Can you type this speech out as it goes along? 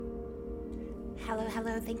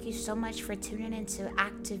Hello. Thank you so much for tuning in to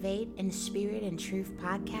Activate in Spirit and Truth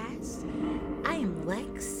podcast. I am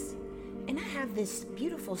Lex, and I have this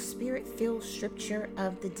beautiful spirit-filled scripture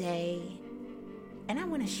of the day, and I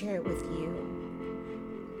want to share it with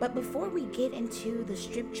you. But before we get into the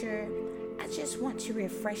scripture, I just want to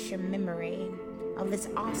refresh your memory of this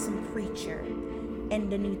awesome preacher in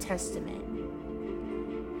the New Testament.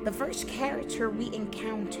 The first character we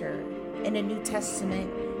encounter in the New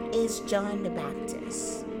Testament is John the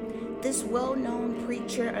Baptist. This well-known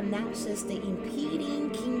preacher announces the impending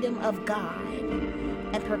kingdom of God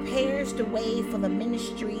and prepares the way for the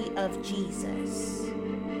ministry of Jesus.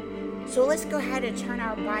 So let's go ahead and turn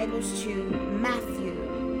our Bibles to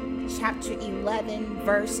Matthew chapter 11,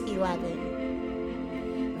 verse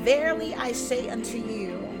 11. Verily I say unto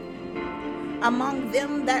you, among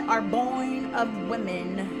them that are born of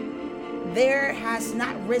women, there has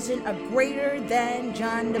not risen a greater than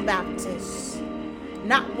John the Baptist.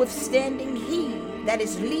 Notwithstanding, he that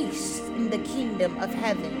is least in the kingdom of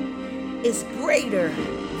heaven is greater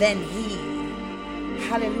than he.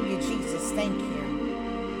 Hallelujah, Jesus, thank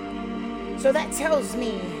you. So that tells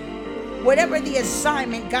me, whatever the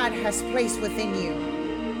assignment God has placed within you,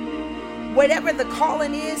 whatever the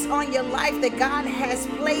calling is on your life that God has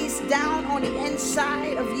placed down on the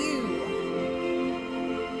inside of you,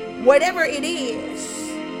 whatever it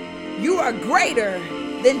is, you are greater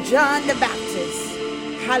than John the Baptist.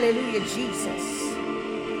 Hallelujah, Jesus.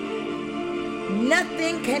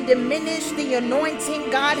 Nothing can diminish the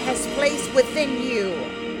anointing God has placed within you.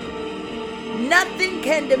 Nothing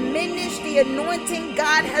can diminish the anointing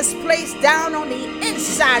God has placed down on the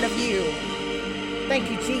inside of you.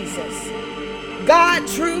 Thank you, Jesus. God,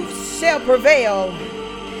 truth shall prevail.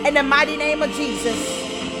 In the mighty name of Jesus.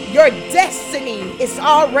 Your destiny is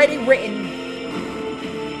already written.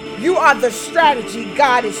 You are the strategy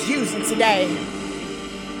God is using today.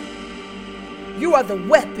 You are the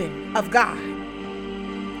weapon of God.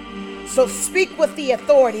 So speak with the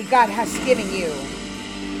authority God has given you.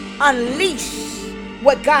 Unleash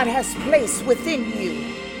what God has placed within you.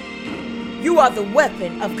 You are the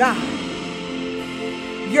weapon of God.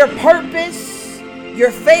 Your purpose,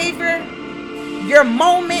 your favor, your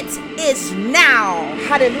moment is now.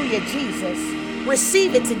 Hallelujah, Jesus.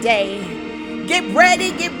 Receive it today. Get ready,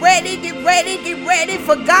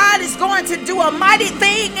 for God is going to do a mighty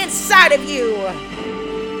thing inside of you.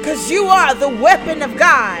 Because you are the weapon of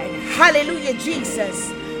God. Hallelujah, Jesus.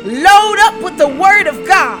 Load up with the word of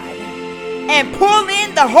God and pull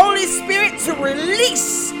in the Holy Spirit to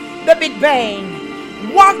release the Big Bang.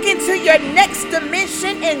 Walk into your next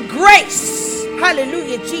dimension in grace.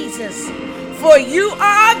 Hallelujah, Jesus. For you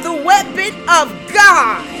are the weapon of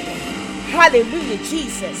God. Hallelujah,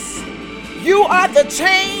 Jesus. You are the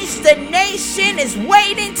change the nation is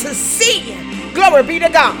waiting to see. Glory be to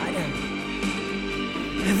God.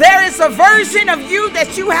 There is a version of you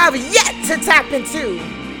that you have yet to tap into,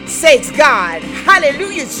 says God.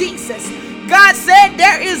 Hallelujah, Jesus. God said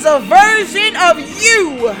there is a version of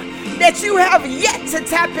you that you have yet to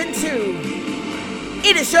tap into.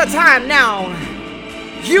 It is your time now.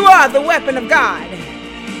 You are the weapon of God.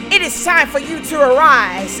 It is time for you to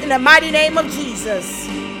arise in the mighty name of Jesus.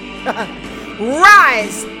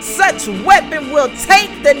 Rise. Such weapon will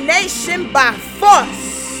take the nation by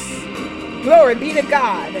force. Glory be to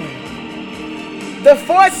God. The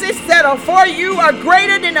forces that are for you are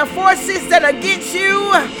greater than the forces that are against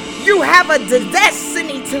you. You have a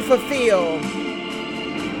destiny to fulfill.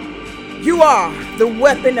 You are the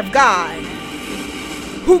weapon of God.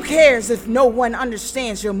 Who cares if no one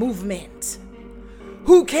understands your movement?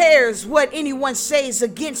 Who cares what anyone says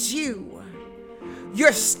against you?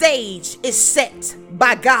 Your stage is set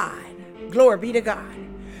by God. Glory be to God.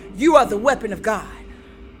 You are the weapon of God.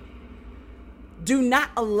 Do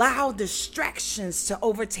not allow distractions to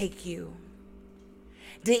overtake you.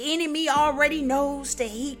 The enemy already knows that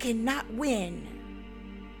he cannot win.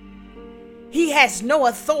 He has no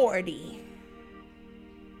authority.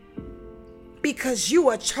 Because you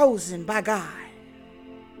are chosen by God.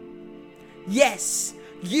 Yes,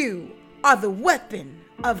 you are the weapon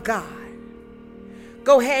of God.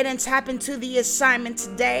 Go ahead and tap into the assignment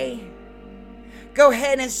today. Go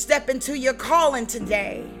ahead and step into your calling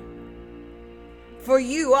today. For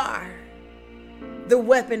you are the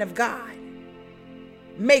weapon of God.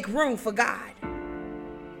 Make room for God.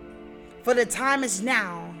 For the time is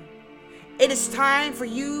now. It is time for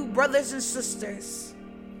you, brothers and sisters,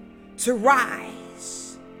 to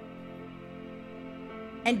rise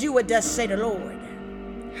and do what does say the Lord.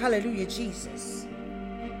 Hallelujah, Jesus.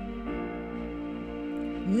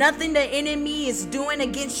 Nothing the enemy is doing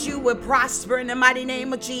against you will prosper in the mighty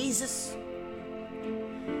name of Jesus.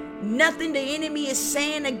 Nothing the enemy is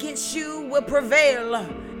saying against you will prevail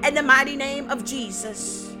in the mighty name of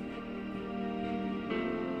Jesus.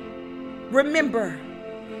 Remember,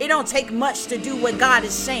 it don't take much to do what God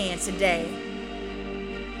is saying today.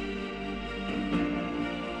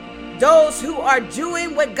 Those who are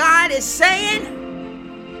doing what God is saying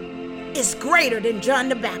is greater than John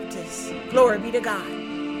the Baptist. Glory be to God.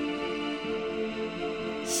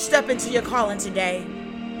 Step into your calling today.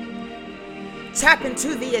 Tap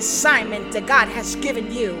into the assignment that God has given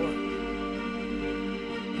you.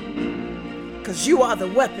 Because you are the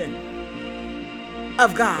weapon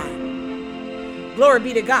of God. Glory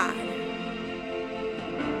be to God.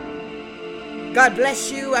 God bless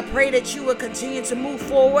you. I pray that you will continue to move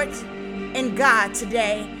forward in God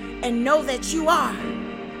today and know that you are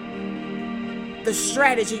the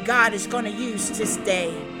strategy God is going to use this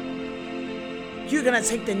day. You're going to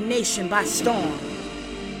take the nation by storm.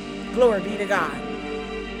 Glory be to God.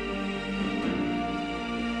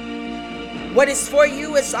 What is for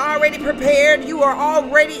you is already prepared. You are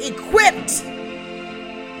already equipped.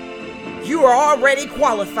 You are already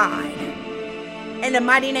qualified. In the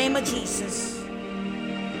mighty name of Jesus.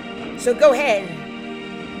 So go ahead.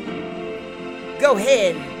 Go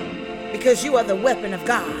ahead. Because you are the weapon of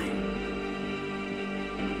God.